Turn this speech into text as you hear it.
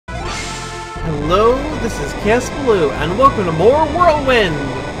Hello, this is Blue, and welcome to more Whirlwind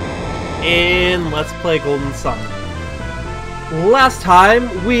in Let's Play Golden Sun. Last time,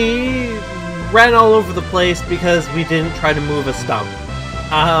 we ran all over the place because we didn't try to move a stump.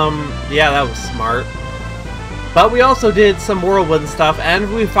 Yeah, that was smart. But we also did some Whirlwind stuff,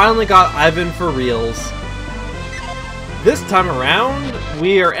 and we finally got Ivan for reals. This time around,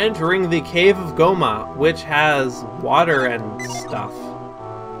 we are entering the Cave of Goma, which has water and stuff.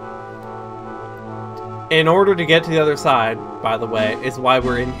 In order to get to the other side, by the way, is why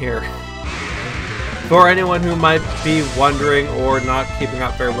we're in here. For anyone who might be wondering or not keeping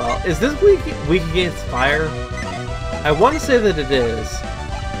up very well, is this weak against fire? I want to say that it is.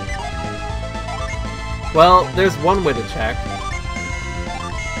 Well, there's one way to check.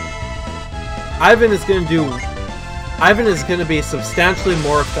 Ivan is going to be substantially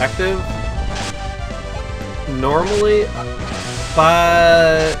more effective normally,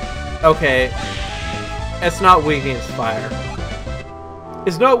 but okay. It's not weak against fire.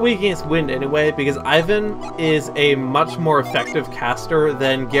 It's not weak against wind anyway, because Ivan is a much more effective caster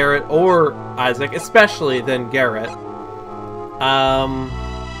than Garrett or Isaac, especially than Garrett.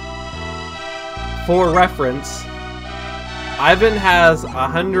 For reference, Ivan has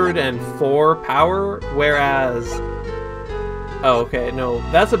 104 power, whereas... Oh, okay, no,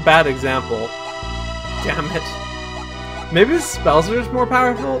 that's a bad example. Damn it. Maybe his spells are just more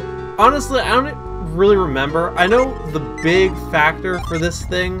powerful? Honestly, I don't really remember. I know the big factor for this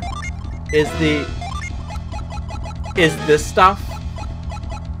thing is this stuff.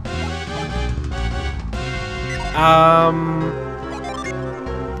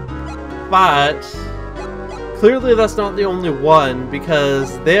 But clearly that's not the only one,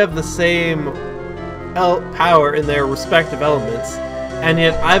 because they have the same power in their respective elements, and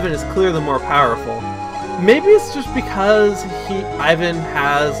yet Ivan is clearly more powerful. Maybe it's just because Ivan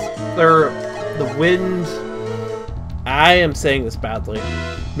has the wind... I am saying this badly.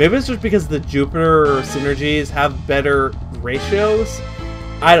 Maybe it's just because the Jupiter synergies have better ratios?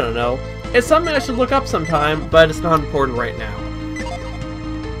 I don't know. It's something I should look up sometime, but it's not important right now.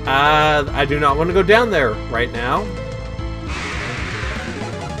 I do not want to go down there right now.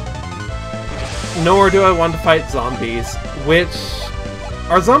 Nor do I want to fight zombies, which...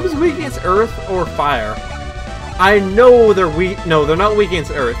 Are zombies weak against earth or fire? I know they're weak... No, they're not weak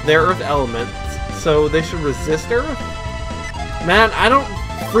against earth. They're earth elements, so they should resist earth? Man, I don't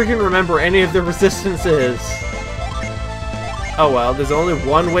freaking remember any of the resistances. Oh well, there's only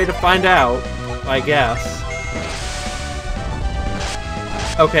one way to find out, I guess.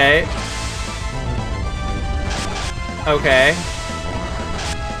 Okay. Okay.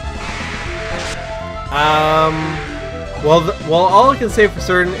 Well, all I can say for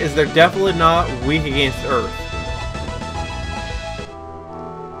certain is they're definitely not weak against earth.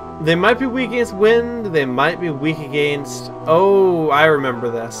 They might be weak against wind, they might be weak against... Oh, I remember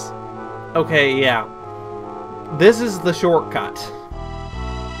this. Okay, yeah. This is the shortcut.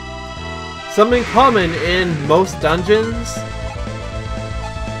 Something common in most dungeons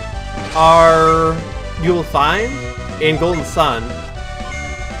you'll find in Golden Sun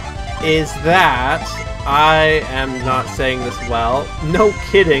is that... I am not saying this well. No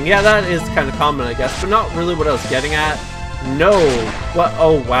kidding. Yeah, that is kind of common, I guess, but not really what I was getting at. No. What?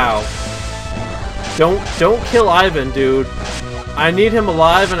 Oh, wow. Don't kill Ivan, dude. I need him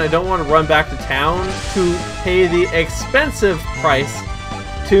alive, and I don't want to run back to town to pay the expensive price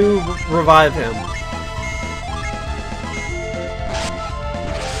to revive him.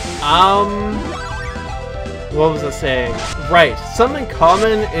 What was I saying? Right. Something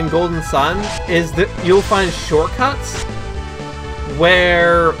common in Golden Sun is that you'll find shortcuts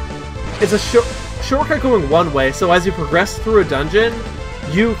where it's a shortcut going one way, so as you progress through a dungeon,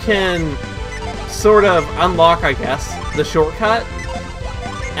 you can sort of unlock, I guess, the shortcut.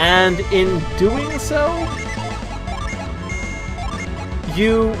 And in doing so,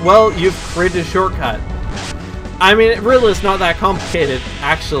 you've created a shortcut. I mean, it really is not that complicated,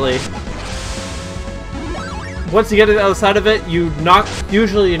 actually. Once you get to the other side of it,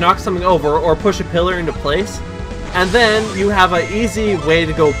 usually you knock something over or push a pillar into place, and then you have an easy way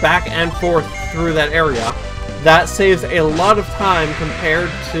to go back and forth through that area. That saves a lot of time compared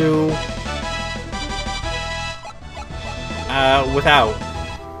to without.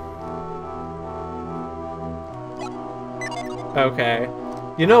 Okay.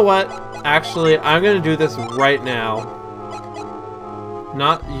 You know what? Actually, I'm gonna do this right now.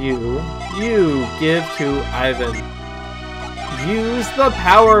 Not you. You give to Ivan. Use the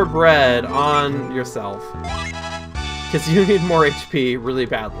power bread on yourself. Because you need more HP really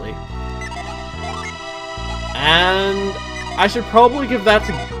badly. And I should probably give that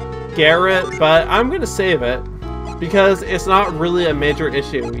to Garrett, but I'm gonna save it because it's not really a major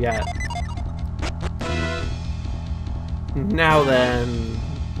issue yet. Now then.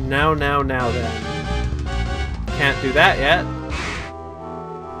 Now then. Can't do that yet.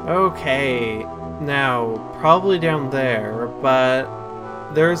 Okay. Now, probably down there, but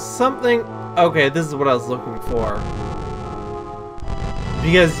there's something... Okay, this is what I was looking for.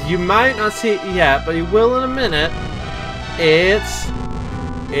 Because you might not see it yet, but you will in a minute. It's...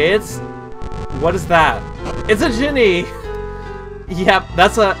 What is that? It's a Ginny! Yep,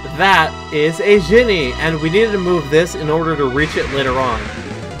 that is a Ginny, and we needed to move this in order to reach it later on.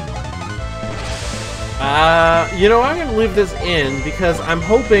 You know, I'm gonna leave this in because I'm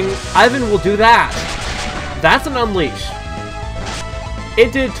hoping Ivan will do that. That's an unleash.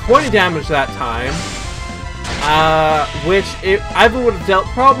 It did 20 damage that time, which Ivan would have dealt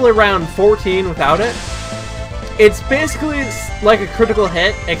probably around 14 without it. It's basically like a critical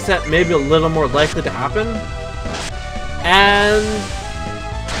hit, except maybe a little more likely to happen. And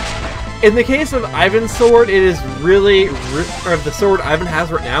in the case of Ivan's sword, it is really, or the sword Ivan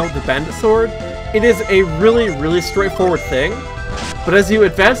has right now, the bandit sword, it is a really straightforward thing. But as you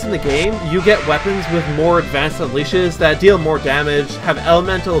advance in the game, you get weapons with more advanced unleashes that deal more damage, have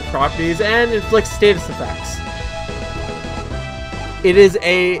elemental properties, and inflict status effects. It is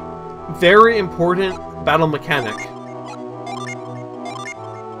a very important battle mechanic,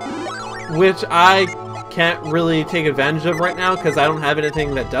 which I can't really take advantage of right now because I don't have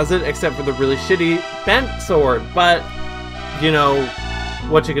anything that does it except for the really shitty bent sword, but you know,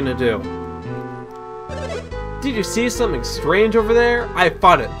 what you gonna do? Did you see something strange over there? I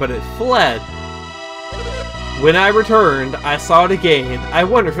fought it, but it fled. When I returned, I saw it again. I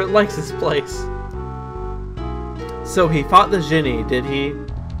wonder if it likes this place. So he fought the Ginny, did he?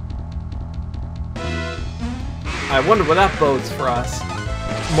 I wonder what that bodes for us.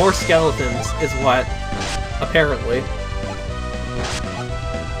 More skeletons is what, apparently.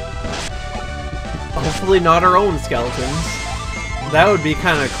 Hopefully not our own skeletons. That would be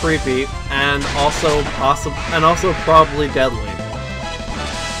kind of creepy, and also probably deadly.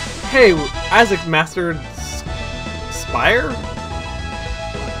 Hey, Isaac mastered Spire?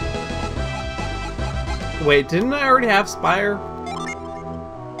 Wait, didn't I already have Spire?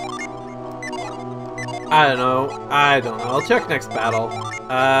 I don't know. I'll check next battle.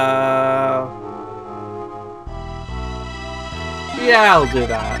 Yeah, I'll do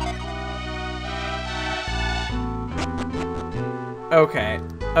that. Okay.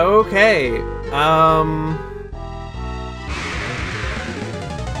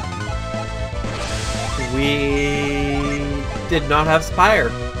 We did not have Spire.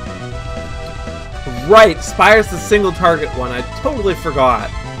 Right, Spire's the single target one. I totally forgot.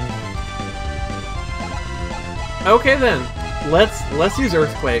 Okay then, let's use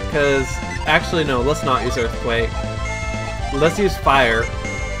Earthquake, because actually no, let's not use Earthquake. Let's use Fire,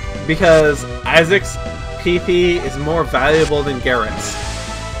 because Isaac's PP is more valuable than Garrett's,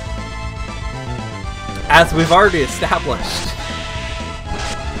 as we've already established.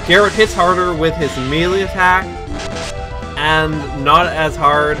 Garrett hits harder with his melee attack, and not as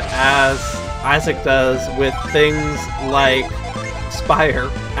hard as Isaac does with things like Spire,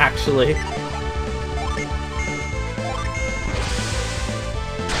 actually.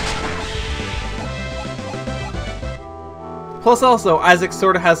 Plus also, Isaac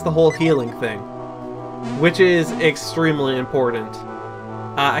sort of has the whole healing thing, which is extremely important.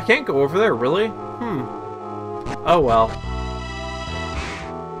 I can't go over there, really? Oh well.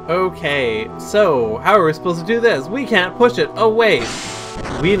 Okay, so, how are we supposed to do this? We can't push it! Oh wait!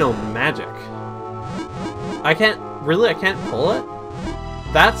 We know magic. I can't pull it?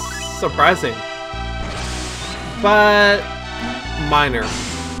 That's surprising. But... minor.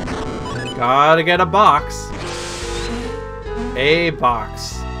 Gotta get a box. A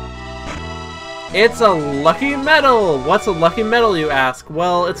box. It's a lucky medal! What's a lucky medal, you ask?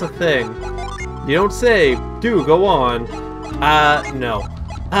 Well, it's a thing. You don't say. Do, go on. No.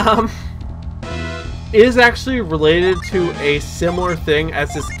 It is actually related to a similar thing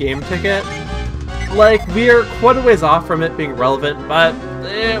as this game ticket. Like, we are quite a ways off from it being relevant, but,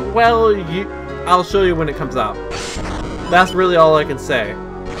 well, I'll show you when it comes up. That's really all I can say.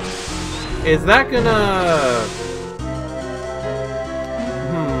 Is that gonna...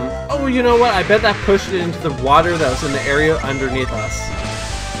 Oh, you know what? I bet that pushed it into the water that was in the area underneath us.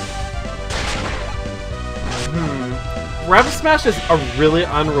 Rapid Smash is a really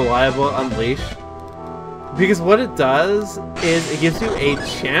unreliable unleash. Because what it does is it gives you a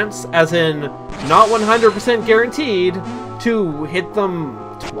chance, as in not 100% guaranteed, to hit them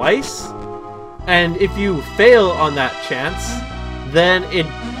twice. And if you fail on that chance, then it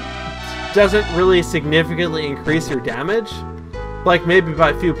doesn't really significantly increase your damage. Like, maybe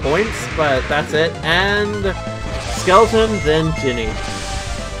by a few points, but that's it. And Skeleton, then Ginny.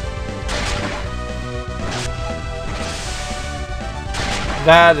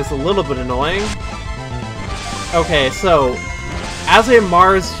 That is a little bit annoying. Okay, so as a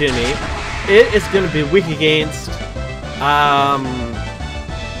Mars Ginny, it is going to be weak against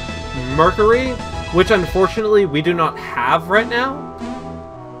Mercury, which unfortunately we do not have right now.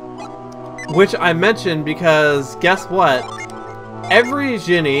 Which I mentioned because guess what? Every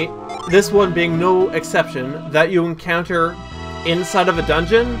Ginny, this one being no exception, that you encounter inside of a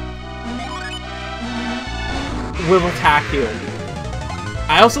dungeon will attack you.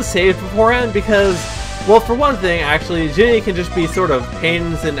 I also saved beforehand because, well, for one thing, actually, Ginny can just be sort of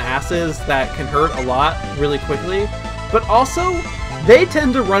pains in asses that can hurt a lot really quickly. But also, they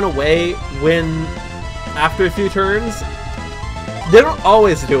tend to run away when, after a few turns. They don't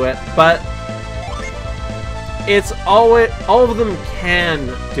always do it, but it's always, all of them can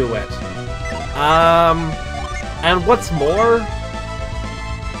do it. And what's more,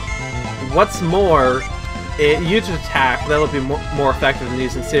 it used attack, that'll be more effective than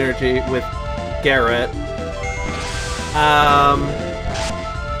using synergy with Garrett.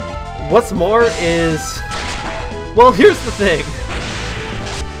 What's more is, well, here's the thing.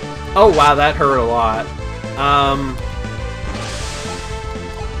 Oh wow, that hurt a lot.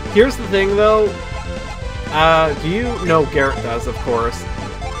 Here's the thing though. Do you know Garrett does, of course.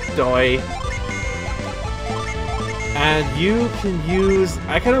 Doi. And you can use...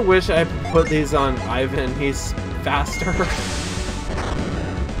 I kind of wish I put these on Ivan. He's faster.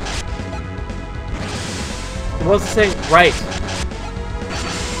 What was I saying? Right.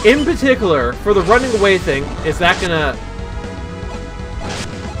 In particular, for the running away thing, is that gonna...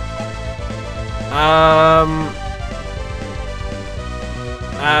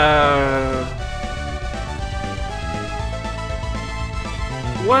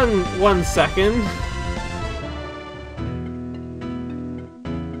 One second.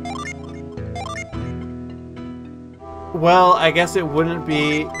 Well, I guess it wouldn't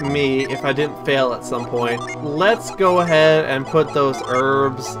be me if I didn't fail at some point. Let's go ahead and put those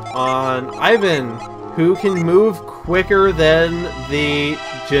herbs on Ivan, who can move quicker than the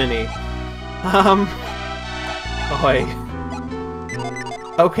Ginny. Oi.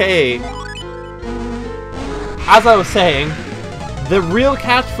 Okay. As I was saying, the real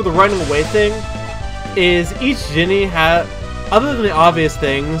catch for the running away thing is each Ginny has, other than the obvious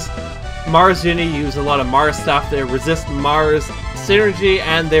things, Mars Ginny use a lot of Mars stuff. They resist Mars synergy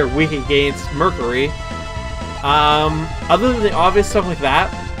and they're weak against Mercury. Other than the obvious stuff like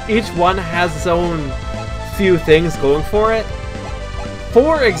that, each one has its own few things going for it.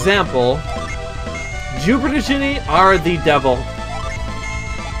 For example, Jupiter Ginny are the devil.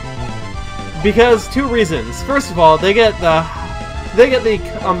 Because two reasons. First of all, they get the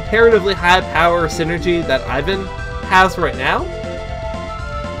comparatively high power synergy that Ivan has right now,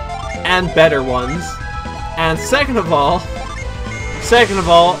 and better ones. And second of all,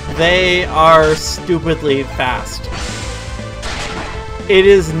 they are stupidly fast. It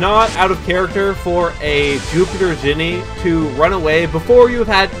is not out of character for a Jupiter Ginny to run away before you've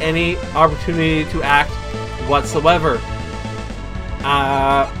had any opportunity to act whatsoever.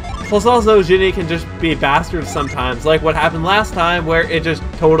 Plus also, Ginny can just be bastards sometimes, like what happened last time where it just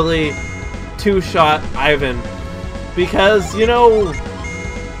totally two-shot Ivan. Because, you know,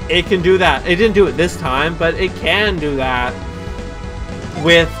 it can do that. It didn't do it this time, but it can do that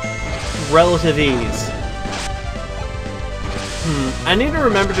with relative ease. I need to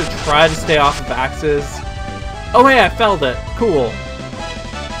remember to try to stay off of axes. Oh hey, I felled it. Cool.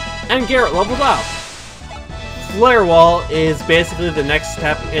 And Garrett leveled up. Flare Wall is basically the next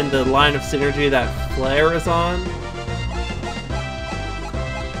step in the line of synergy that Flare is on.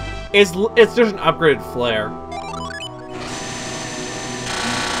 It's just an upgraded Flare.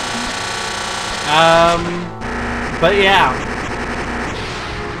 But yeah.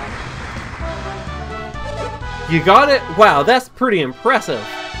 You got it? Wow, that's pretty impressive.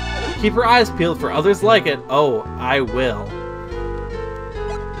 Keep your eyes peeled for others like it. Oh, I will.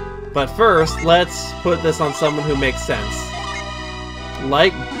 But first, let's put this on someone who makes sense.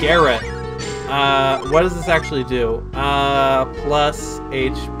 Like Garrett. What does this actually do? Plus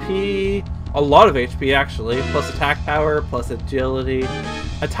HP. A lot of HP, actually. Plus attack power, plus agility.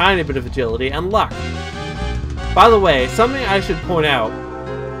 A tiny bit of agility, and luck. By the way, something I should point out.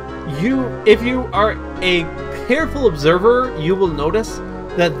 If you are a careful observer, you will notice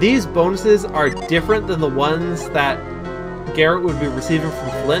that these bonuses are different than the ones that Garrett would be receiving from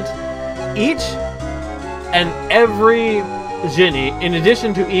Flint. Each and every Ginny, in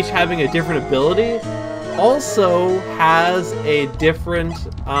addition to each having a different ability, also has a different,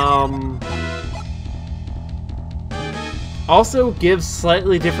 also gives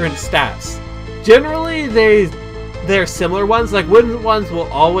slightly different stats. Generally, they're similar ones, like wooden ones will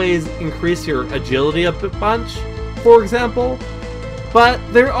always increase your agility a bunch, for example, but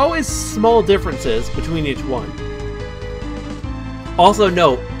there are always small differences between each one. Also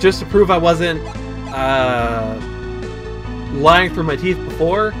note, just to prove I wasn't lying through my teeth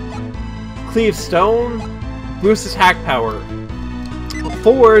before, Cleave Stone boosts attack power.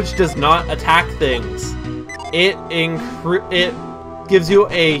 Forge does not attack things. It gives you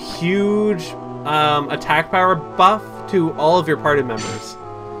a huge attack power buff to all of your party members.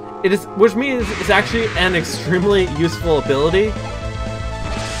 Which means it's actually an extremely useful ability,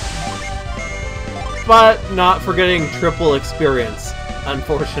 but not for getting triple experience,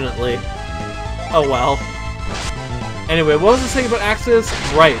 unfortunately. Oh well. Anyway, what was I saying about axes?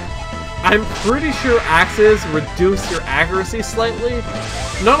 Right. I'm pretty sure axes reduce your accuracy slightly.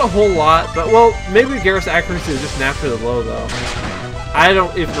 Not a whole lot, but well, maybe Garrus' accuracy is just naturally low though. I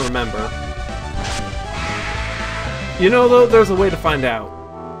don't even remember. You know though, there's a way to find out.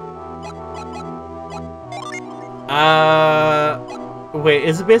 Wait,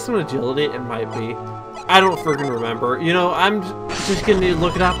 is it based on agility? It might be. I don't freaking remember. You know, I'm just gonna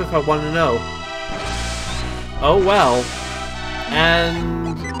look it up if I want to know. Oh well.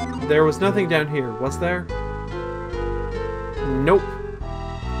 And there was nothing down here, was there? Nope.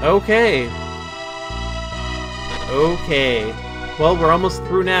 Okay. Okay. Well, we're almost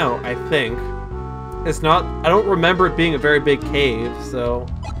through now, I think. It's not... I don't remember it being a very big cave, so...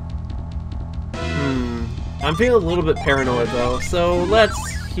 I'm feeling a little bit paranoid, though, so let's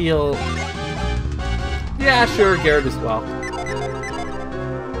heal... Yeah, sure, Garrett as well.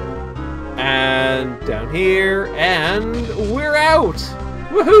 And down here, and we're out!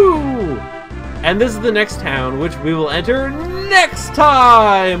 Woohoo! And this is the next town, which we will enter next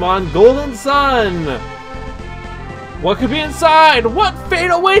time on Golden Sun! What could be inside? What fate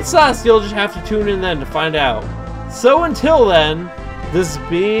awaits us? You'll just have to tune in then to find out. So until then, this has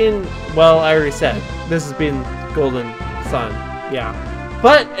been... Well, I already said. This has been Golden Sun. Yeah.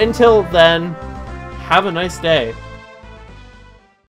 But until then, have a nice day.